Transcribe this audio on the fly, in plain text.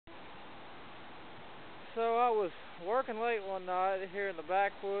So I was working late one night here in the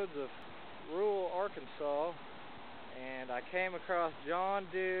backwoods of rural Arkansas, and I came across John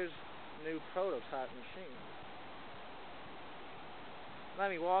Deere's new prototype machine. Let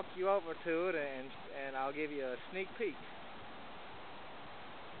me walk you over to it and I'll give you a sneak peek.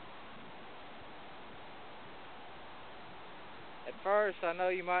 At first, I know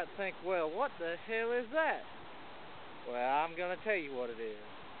you might think, well, what the hell is that? Well, I'm going to tell you what it is.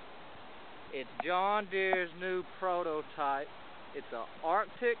 It's John Deere's new prototype. It's an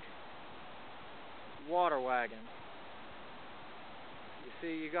Arctic water wagon. You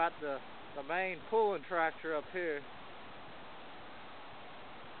see, you got the main pulling tractor up here.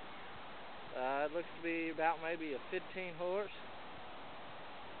 It looks to be about maybe a 15 horse.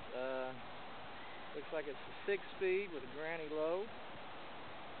 Looks like it's a 6-speed with a granny load.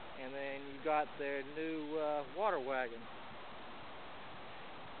 And then you got their new water wagon.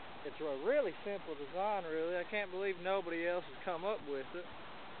 It's a really simple design, really. I can't believe nobody else has come up with it.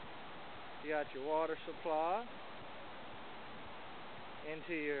 You got your water supply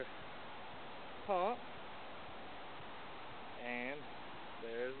into your pump, and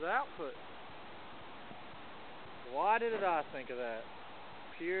there's the output. Why did I think of that?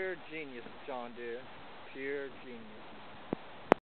 Pure genius, John Deere. Pure genius.